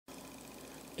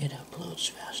It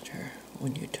uploads faster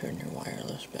when you turn your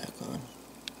wireless back on.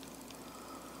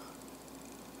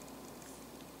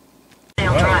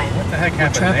 What the heck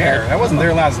happened there? That wasn't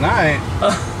there last night.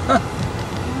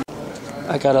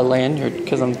 I got a lanyard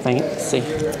because I'm fancy.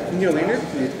 You get a lanyard?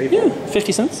 Yeah,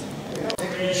 50 cents.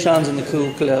 Shawn's in the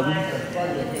cool club.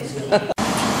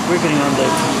 We're getting on the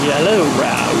yellow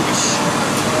route.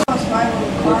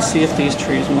 Let's see if these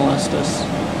trees molest us.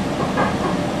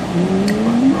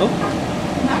 Oh,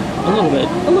 a little bit,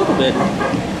 a little bit.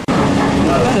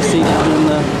 Kind of see down in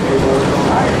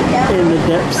the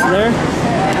depths there.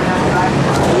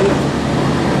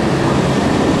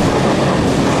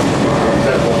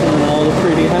 And all the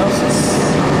pretty houses.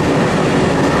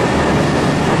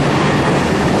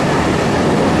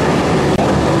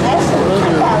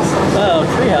 Oh,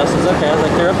 tree houses. Okay, I was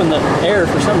like, they're up in the air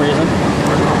for some reason.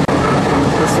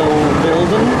 This old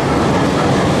building.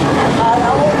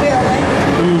 The old building.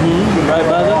 Mm-hmm. Right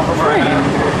by the train.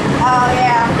 Oh,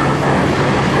 yeah.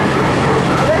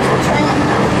 There's a train.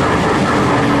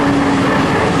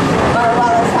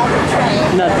 Well, it's not the train.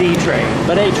 Not the train,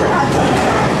 but a train.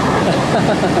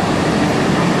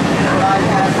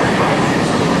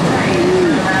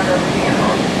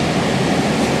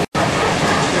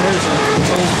 There's an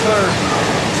old car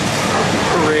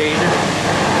parade.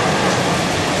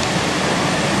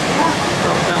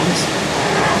 Oh, fountains.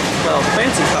 Well,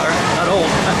 fancy car, not old.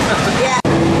 Yeah.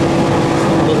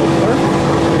 Some little car.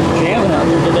 They're jamming out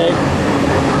there today.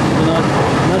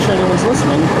 I'm not sure anyone's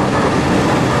listening.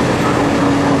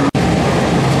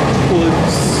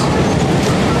 Woods.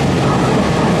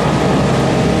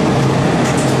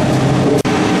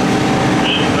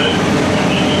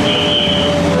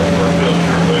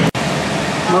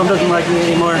 Mom doesn't like me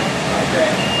anymore.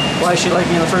 Why she liked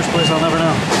me in the first place, I'll never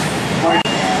know.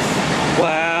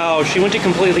 Wow, she went to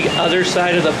completely the other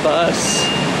side of the bus.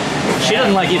 She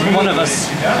doesn't like either one of us.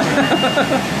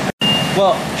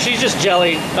 Well, she's just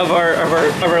jelly of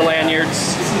our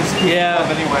lanyards. Yeah,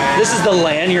 this is the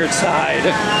lanyard side.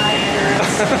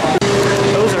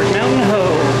 Those are Mountain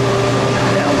Ho.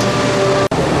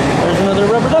 There's another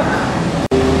rubber duck.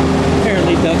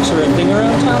 Apparently ducks are a thing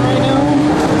around town right now.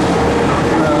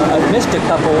 I've missed a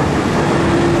couple.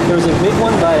 There was a big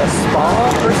one by a spa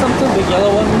or something, big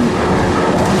yellow one.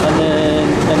 And then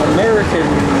an American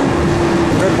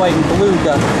red, white, and blue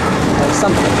duck or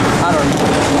something. I don't know.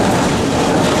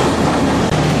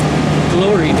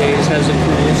 Glory Days has a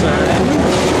cool sign.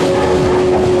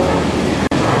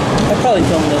 I probably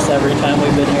film this every time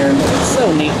we've been here. It's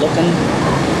so neat looking.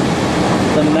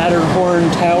 The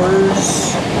Matterhorn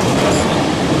Towers.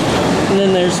 And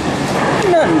then there's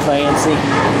nothing fancy.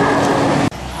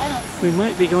 We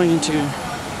might be going into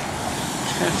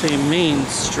Cafe Main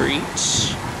Street.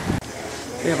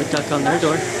 They have a duck on their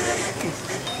door.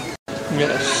 We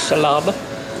got a salad.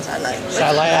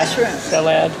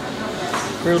 Salad.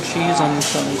 Grilled cheese and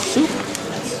some soup.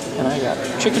 And I got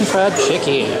chicken fried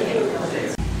chicken.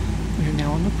 We're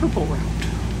now on the purple route.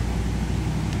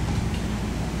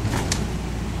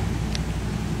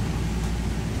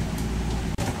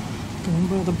 Going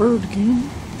by the bird again.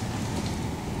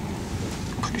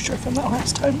 Pretty sure I found that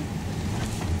last time.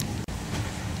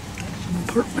 Some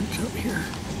apartments up here.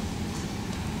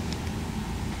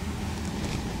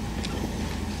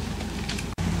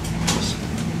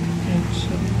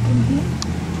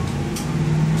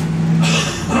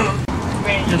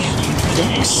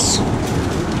 Ducks.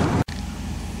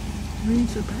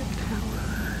 Razorback Tower.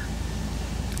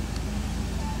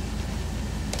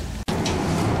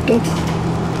 Ducks.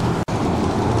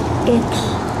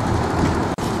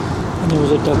 And there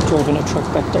was a duck driving a truck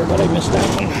back there, but I missed that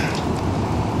one.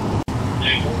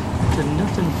 There's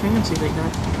nothing fancy they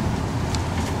got.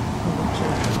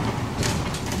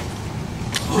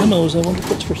 Memos, I wonder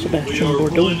if it's for Sebastian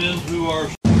Bordeaux.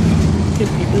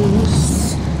 Hippie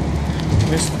blues.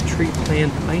 Miss the tree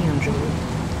plant banjo.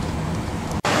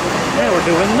 Now we're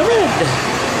doing the red.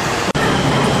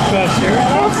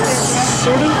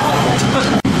 Sort of.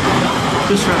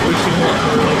 This route we've seen a lot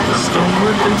more like the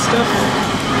stonework and stuff.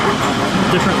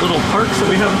 Different little parks that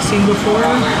we haven't seen before.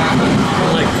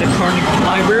 Like the Carnegie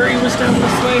Library was down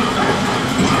this way.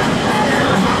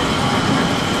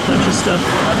 Bunch of stuff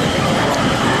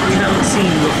we haven't seen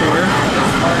before.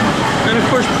 And of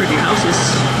course pretty houses.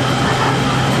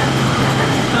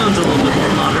 That one's a little bit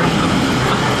more modern.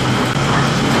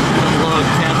 A log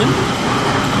cabin.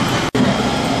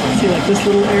 See like this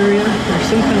little area? There's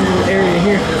some kind of little area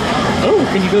here. Oh,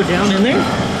 can you go down in there? Ooh,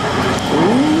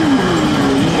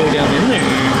 you can go down in there.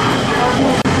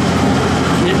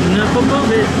 Getting up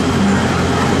above it.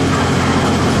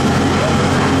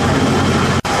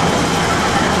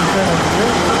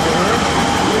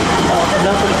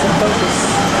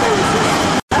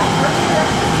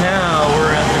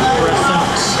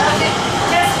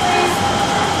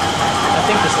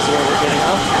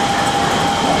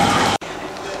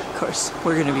 course,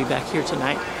 we're gonna be back here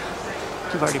tonight.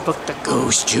 We've already booked the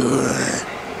ghost tour.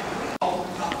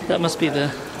 That must be the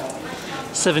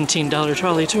 $17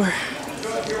 trolley tour.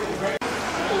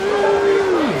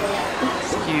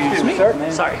 Excuse me.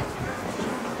 Sorry.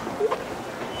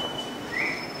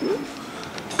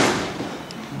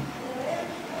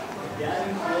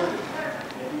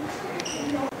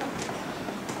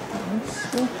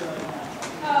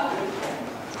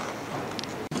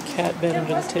 Cat bed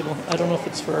under the table. I don't know if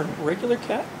it's for a regular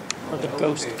cat or the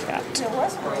ghost cat.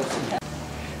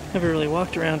 Never really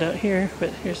walked around out here, but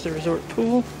here's the resort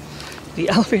pool. The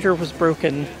elevator was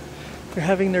broken. They're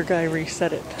having their guy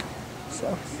reset it.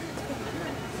 So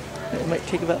it might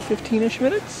take about 15-ish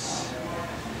minutes.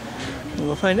 And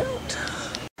we'll find out.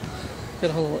 Got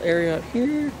a whole little area out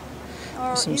here.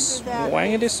 Some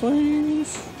swangity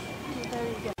swings.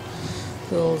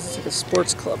 It's like a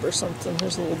sports club or something.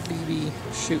 There's a little BB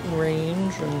shooting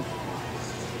range and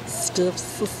stuff.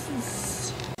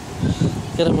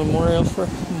 Got a memorial for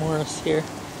Morris here.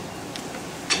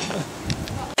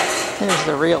 There's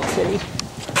the real kitty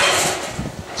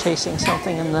chasing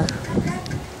something in the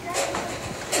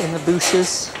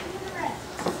bushes.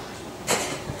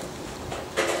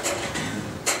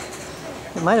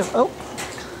 It might have. Oh, I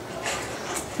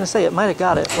was gonna say it might have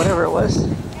got it. Whatever it was.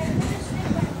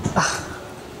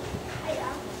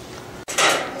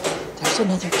 There's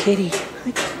another kitty.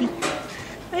 Hi, kitty.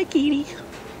 Hi, kitty.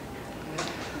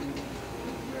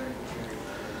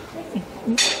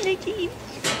 Hi, kitty.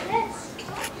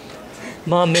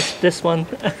 Mom missed this one.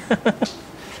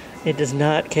 It does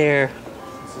not care.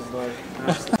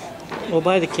 We'll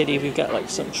buy the kitty. We've got like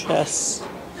some chess,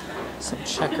 some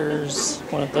checkers,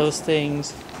 one of those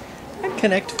things, and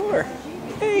Connect 4.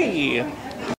 Hey!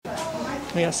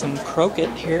 We got some croquet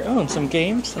here. Oh, and some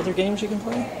games. Other games you can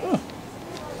play. Oh.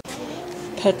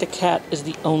 Pet the cat is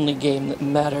the only game that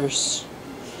matters.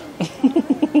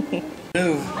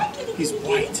 No, he's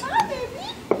white.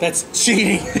 That's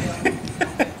cheating.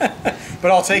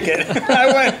 But I'll take it. I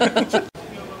win.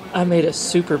 I made a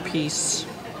super piece.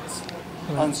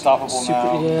 Unstoppable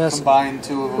now. Yes. Combine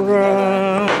two of them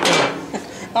together.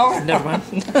 Oh, never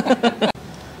mind.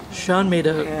 Shawn made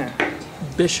a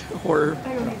bish horror.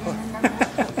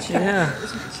 Yeah.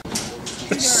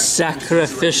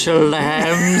 Sacrificial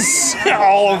lambs.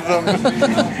 All of them.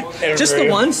 Just the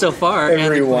one so far.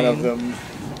 Every one of them.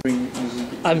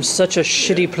 I'm such a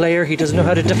shitty player, he doesn't know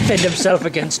how to defend himself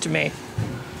against me.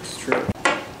 It's true.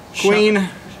 Queen.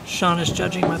 Shawn is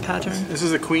judging my pattern. This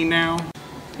is a queen now.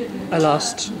 I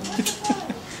lost.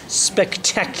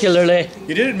 Spectacularly.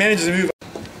 You didn't manage to move.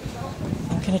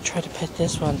 I'm gonna try to pet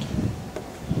this one.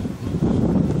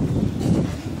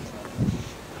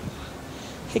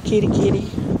 Hey, kitty, kitty.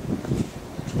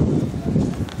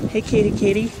 Hey, kitty,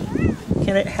 kitty.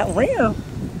 Can I help you?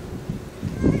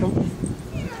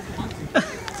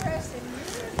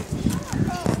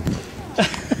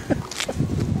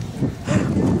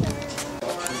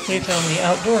 They found the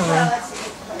outdoor room,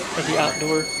 or the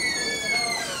outdoor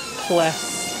class.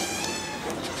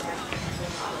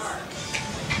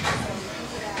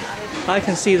 I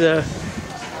can see the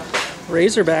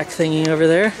Razorback thingy over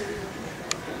there,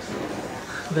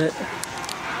 but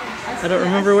I don't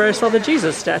remember where I saw the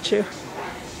Jesus statue.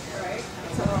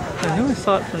 I know I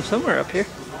saw it from somewhere up here.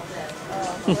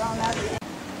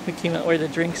 We came out where the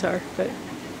drinks are, but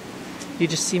you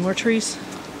just see more trees.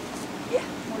 Yeah.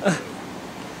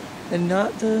 And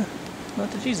not the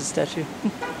Jesus statue.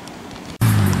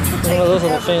 One of those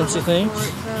little fancy things.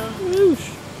 Whoosh.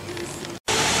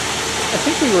 I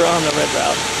think we were on the red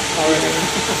route already.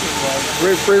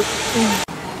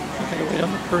 I gotta wait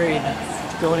on the parade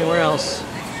to go anywhere else.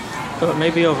 But it may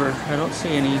be over. I don't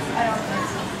see any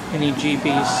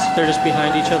GBs. They're just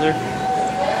behind each other.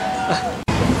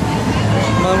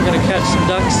 Mom gonna catch some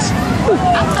ducks.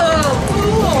 Oh,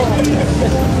 cool!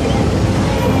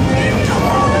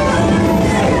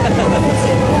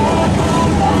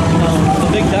 The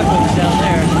big duck one's down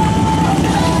there.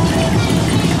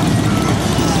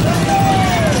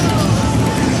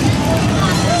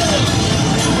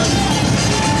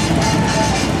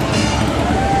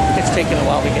 It's taking a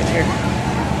while to get here.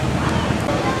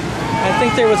 I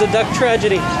think there was a duck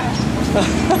tragedy.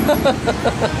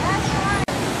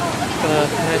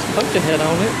 Nice pumpkin head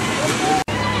on it.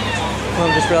 Well,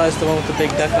 I just realized the one with the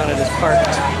big duck on it is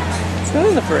parked. It's not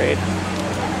in the parade.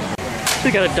 We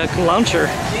got a duck launcher.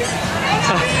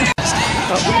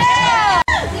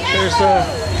 There's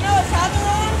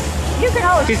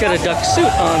he's got a duck suit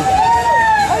on.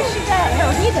 Oh, she does. No,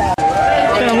 he does.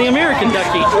 Found the American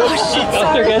ducky. Oh,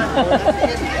 they're good.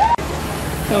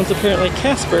 That one's apparently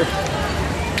Casper.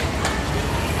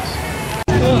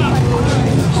 Oh.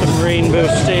 rainbow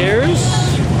stairs.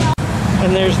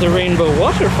 And there's the rainbow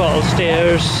waterfall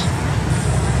stairs.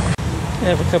 They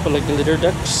have a couple of glitter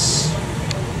ducks.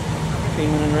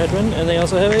 Green one and red one. And they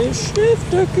also have a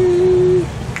chef ducky.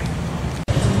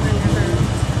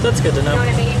 That's good to know.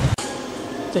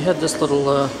 They had this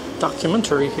little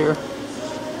documentary here.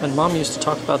 And Mom used to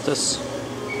talk about this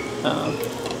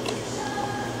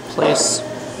place.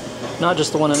 Not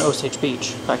just the one in Osage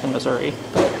Beach, back in Missouri.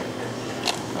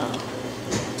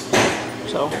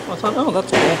 So I thought, oh, that's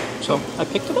cool. So I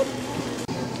picked it up.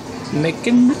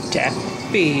 Making the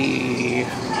taffy.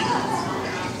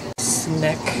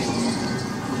 Snack.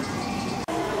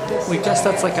 We guess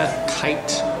that's like a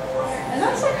kite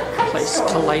place.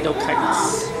 Kaleido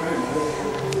kites.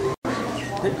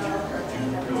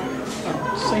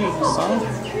 Singing a song.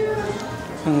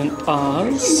 And then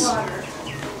Oz.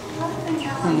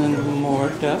 And then more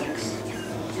ducks.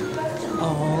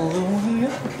 All the way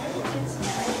up.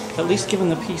 At least give him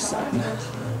the peace sign.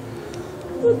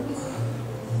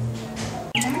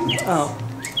 Oh.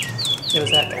 It was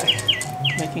that guy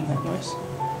making that noise.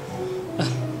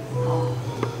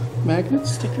 Magnet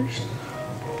stickers.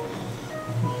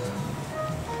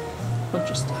 Bunch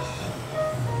of stuff.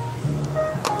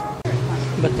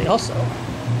 But they also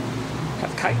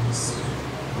have kites.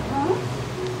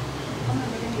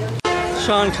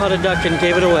 Shawn caught a duck and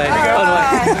gave it away.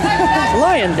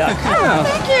 Lion duck. Oh.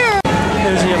 Thank you.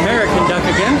 There's the American duck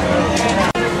again.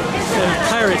 There's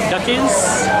pirate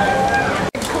duckies.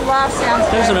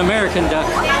 There's an American duck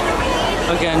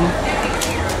again.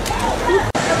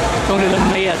 Going to the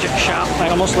magic shop. I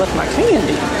almost left my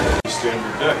candy.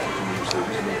 Standard deck. You can use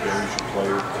these in the games you play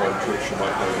or card tricks you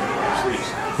might have in these.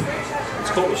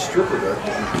 It's called a stripper deck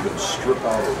because you can strip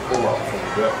out or pull out from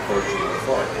the deck cards you want to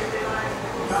find.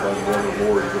 You can find one or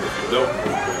more even if you don't pull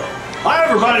them out. Hi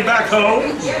everybody back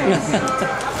home!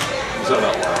 Is that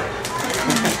out loud?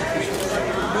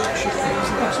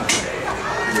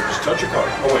 Just touch your card.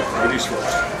 Oh wait, ladies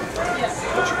first. Yes.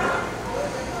 Touch your card.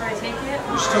 Can I take it?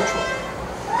 Just touch one.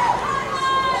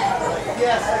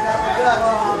 Yes, I got the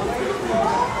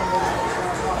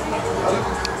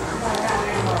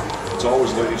It's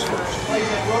always ladies first.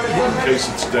 In case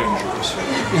it's dangerous.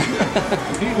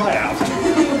 He laughed.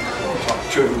 I'll talk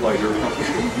to him later.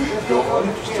 Go on,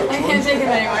 just touch one. I can't take it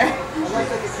anywhere.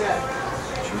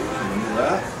 Remember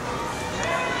that?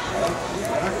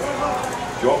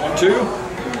 Do you want one too?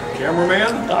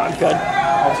 Cameraman? Oh, good.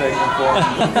 I'll take one for him.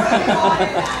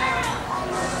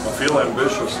 I feel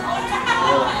ambitious.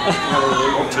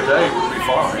 Well, today would be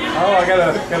fine. Oh, I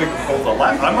gotta. Oh, the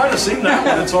left. I might have seen that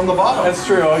one. It's on the bottom. That's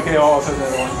true. Okay, I'll put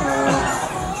that one.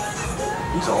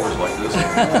 He's always like this.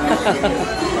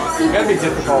 You gotta be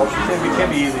difficult. It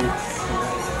can't be easy.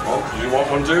 Oh, do you want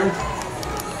one too?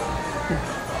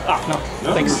 Ah, no.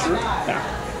 No, Thanks. you're sure? Yeah.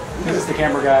 This is the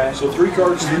camera guy. So 3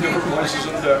 cards, 3 different places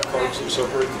in the deck. Cards that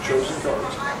separate the chosen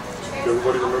cards.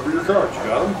 Everybody remember your cards. You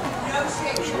got them?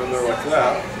 Push them in there like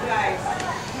that.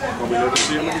 Well, we never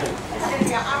see them again.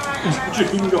 But you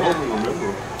can go home and remember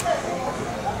them.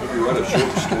 Maybe write a short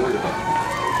story about them.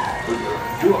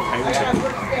 Do a painting.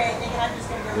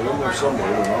 They're in there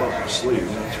somewhere. They're not up your sleeve.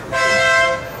 That's for sure.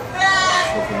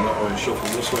 Shuffle that way, shuffle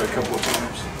this way a couple of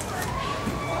times.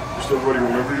 Just everybody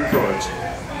remember your cards.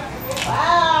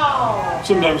 Wow!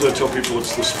 Sometimes I tell people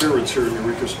it's the spirits here in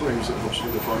Eureka Springs that helps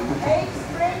me to find them.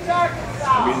 Springs, Arkansas. I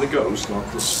mean the ghosts, not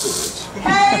the spirits.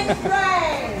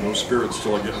 Springs. No spirits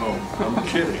till I get home. I'm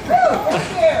kidding.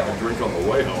 Thank you. I drink on the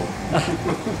way home.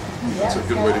 That's a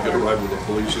good way to get a ride with the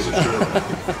police or the sheriff.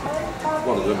 A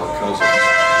lot of them are cousins.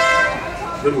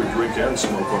 Then we drink and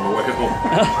smoke on the way home.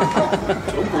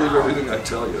 Don't believe everything I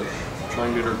tell you. I'm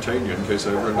trying to entertain you in case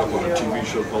I ever end up on a TV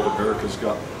show called America's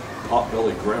Got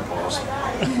Pot-Bellied Grandpas.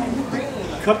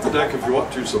 Cut the deck if you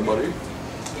want to, somebody.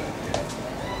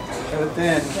 Cut it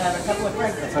thin.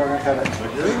 That's how we're gonna cut it. Is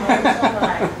that good?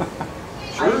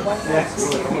 Sure? Yes.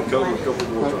 I'm going to cut it a couple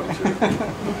more times here.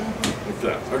 Like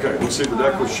that. Okay, let's see. The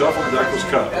deck was shuffled, the deck was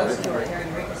cut,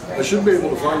 right? I should be able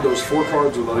to find those 4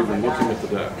 cards without even looking at the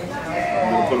deck.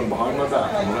 I'm going to put them behind my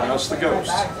back. I'm going to ask the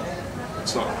ghost.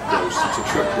 It's not a ghost, it's a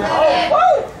trick one.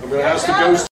 I'm going to ask the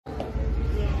ghost.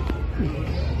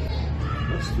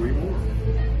 That's 3 more.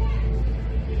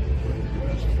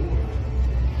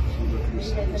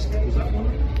 Was that one?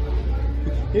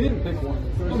 He didn't pick one.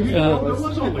 Oh, yeah, there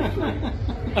was only 3.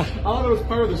 I thought it was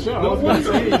part of the show. I No, was going to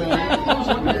say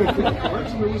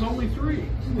anything. there was only 3.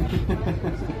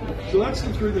 So that's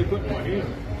the 3 they put in my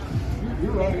hand.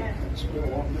 You're right. It's been a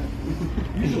long day.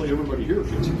 Usually everybody here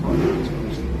gets a card.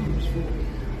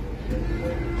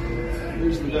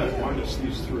 Here's the deck minus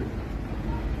these 3.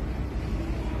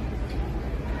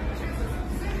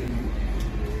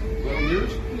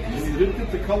 yours? Yes. And you did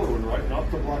get the color one right, not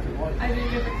the black and white. I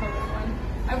didn't get the color one.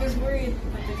 I was worried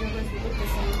that the others would look the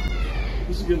same.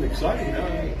 This is getting exciting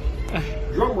now.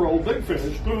 Drum roll, big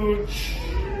finish. Good.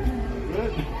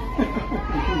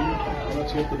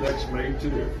 Let's get the decks made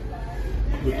too.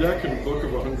 The deck and book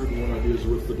of 101 ideas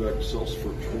with the deck sells for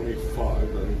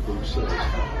 $25. That includes sales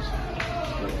tax.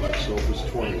 That by itself is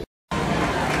 $20.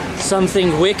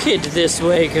 Something wicked this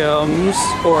way comes,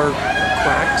 or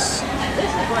quacks.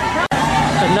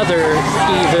 Another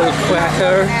evil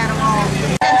quacker.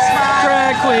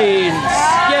 Drag queens!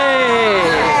 Yay!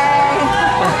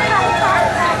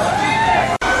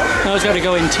 Now it's got to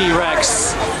go in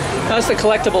T-Rex. That's the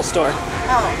collectible store.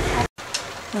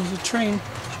 There's a train.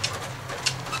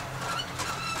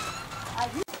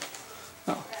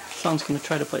 Oh, Shawn's gonna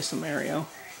try to play some Mario.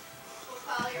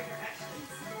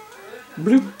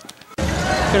 Bloop.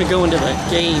 Gonna go into the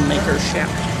game maker shop.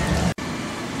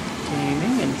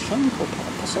 Gaming and Funko Pop.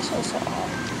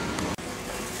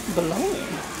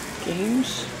 Belonging.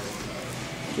 Games.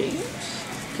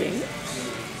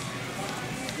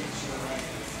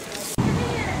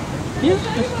 Yeah,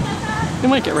 we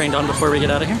might get rained on before we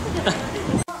get out of here.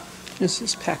 This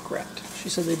is Pack Rat. She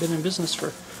said they've been in business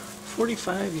for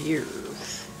 45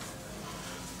 years.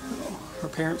 Oh, her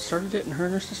parents started it and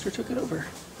her sister took it over.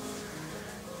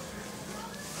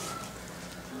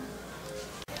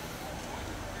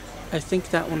 I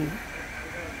think that one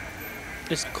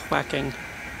is quacking.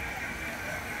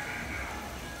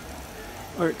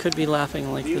 Or it could be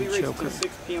laughing like the Joker.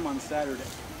 6 p.m. on Saturday.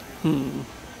 Now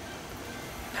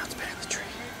it's back in the tree.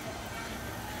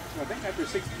 I think after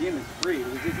 6 p.m. it's free.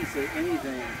 It doesn't say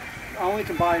anything. I only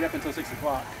can buy it up until 6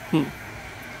 o'clock. We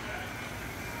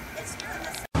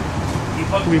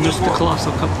missed the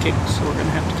colossal cupcake, so we're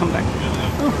gonna have to come back.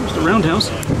 Oh, there's the roundhouse.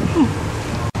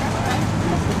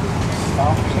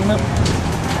 Coming up.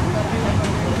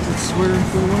 That's where we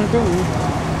want to go.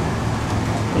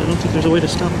 But I don't think there's a way to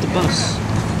stop the bus.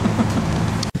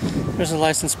 There's a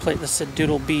license plate that said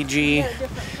Doodle BG,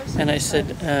 and I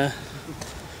said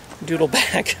Doodle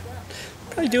Bag.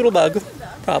 Probably Doodle Bug,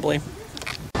 probably.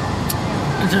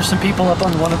 There's some people up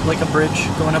on one of like a bridge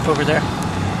going up over there.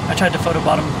 I tried to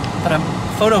photobomb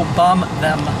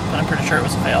them, but I'm pretty sure it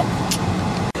was a fail.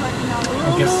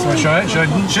 I guess so.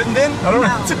 Shouldn't then? I don't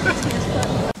know.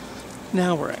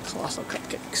 Now we're at Colossal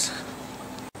Cupcakes.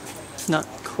 Not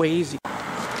crazy.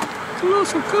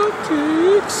 Colossal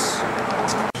Cupcakes.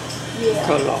 Yeah.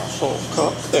 Colossal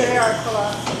Cupcakes. They are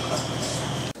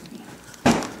colossal.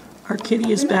 Our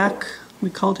kitty is back. We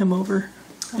called him over,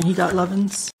 and he got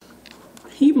lovin's.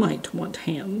 He might want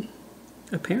ham.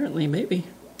 Apparently, maybe.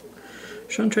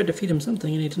 Shawn tried to feed him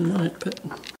something, and he didn't want it, but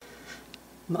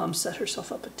Mom set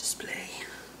herself up a display.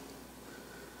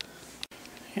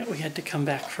 Yeah, we had to come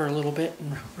back for a little bit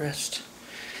and rest.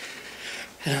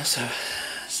 And also,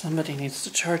 somebody needs to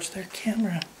charge their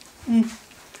camera.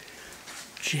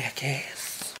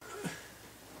 Jackass.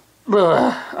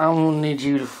 Ugh, I'm gonna need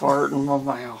you to fart in my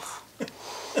mouth.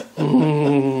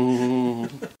 I'm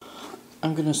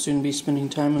gonna soon be spending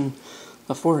time in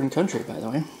a foreign country, by the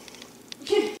way.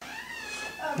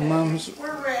 Mom's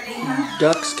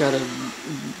duck's got a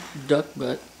duck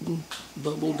butt,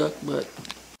 bubble duck butt.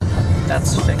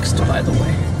 That's fixed, by the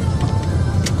way.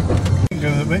 We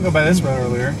can go by this road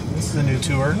earlier. This is a new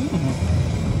tour.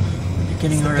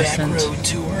 Beginning our ascent. Back road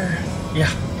tour.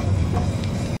 Yeah.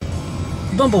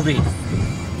 Bumblebee.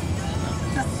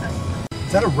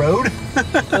 Is that a road?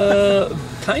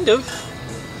 Kind of.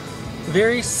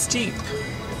 Very steep.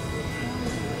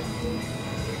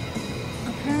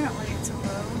 Apparently it's a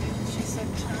road. She said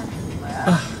turn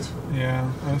left. Yeah.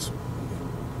 That's...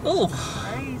 Oh.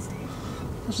 Crazy.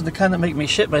 Those are the kind that make me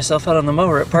shit myself out on the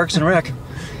mower at Parks and Rec.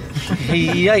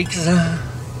 Yikes.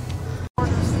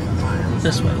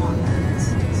 This way.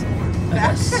 I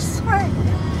guess. This way.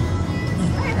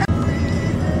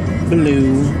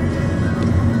 Blue.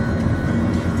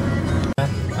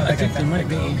 I think they might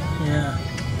be, yeah.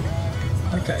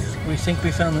 Okay, we think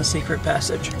we found the secret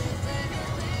passage.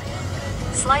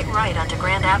 Slight right onto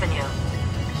Grand Avenue.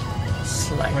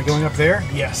 Slight. Am I going up there?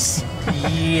 Yes.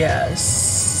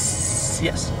 Yes.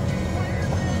 Yes.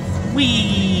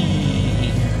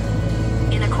 Whee!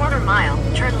 In a quarter-mile,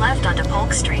 turn left onto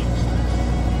Polk Street.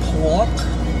 Polk?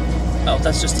 Oh,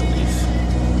 that's just a leaf.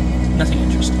 Nothing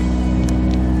interesting.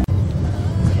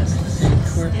 I think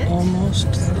we're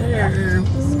almost there.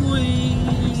 Whee!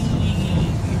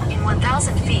 In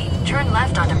 1,000 feet, turn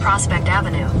left onto Prospect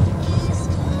Avenue.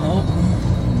 Oh.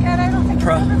 God, I don't think it's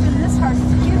ever been this hard to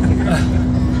get here.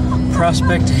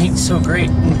 Prospect ain't so great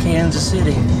in Kansas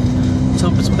City. Let's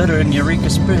hope it's better in Eureka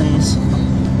Springs.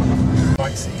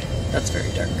 I see. That's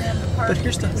very dark. But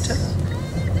here's the hotel.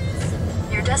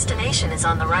 Your destination is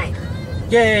on the right.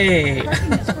 Yay!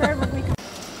 Parking is wherever we come.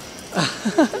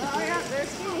 Oh yeah,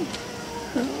 there's me.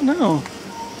 No.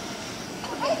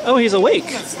 Oh, he's awake.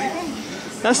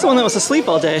 That's the one that was asleep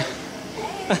all day.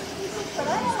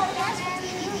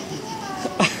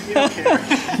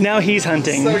 Now he's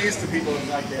hunting. So used to people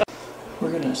like that.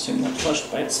 We're gonna assume that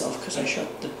flushed by itself because I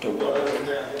shut the door.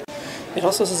 It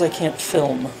also says I can't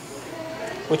film,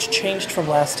 which changed from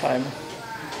last time.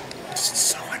 It's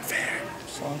so unfair.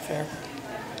 So unfair.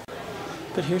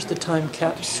 But here's the time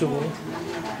capsule.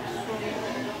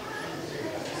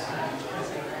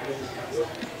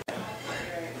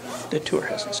 The tour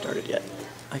hasn't started yet.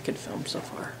 I can film so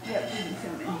far.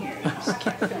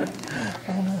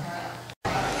 Oh no.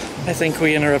 I think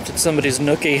we interrupted somebody's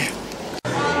nookie.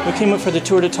 We came up for the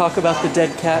tour to talk about the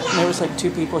dead cat, and there was like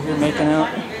 2 people here making out.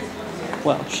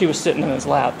 Well, she was sitting in his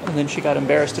lap, and then she got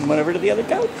embarrassed and went over to the other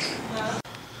couch.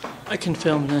 I can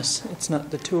film this. It's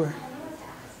not the tour.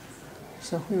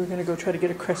 So we were going to go try to get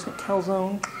a crescent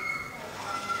calzone,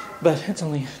 but it's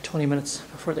only 20 minutes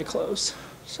before they close.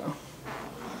 So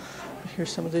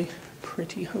here's some of the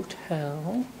pretty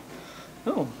hotel.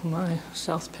 Oh, my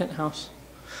South Penthouse.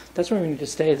 That's where we need to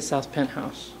stay, the South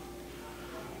Penthouse.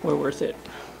 We're worth it.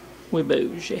 We're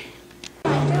bougie.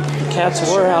 The cats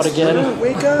were out again.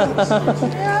 Wake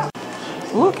up!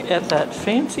 Look at that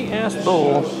fancy ass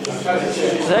bowl.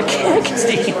 That cat can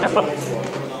sticking out.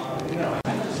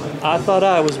 I thought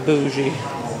I was bougie.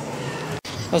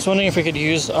 I was wondering if we could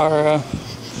use our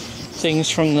things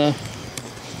from the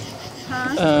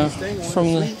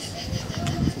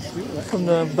from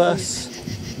the bus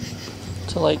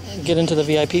to like get into the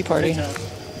VIP party.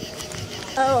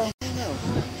 Oh.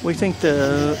 We think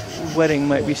the wedding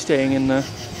might be staying in the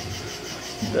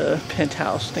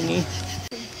penthouse thingy.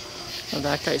 Oh,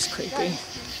 that guy's creepy.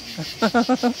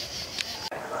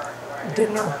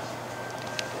 Dinner.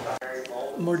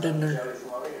 More dinner.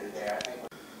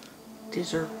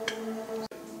 Dessert.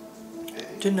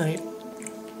 Good night.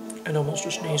 And almost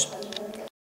a sneeze.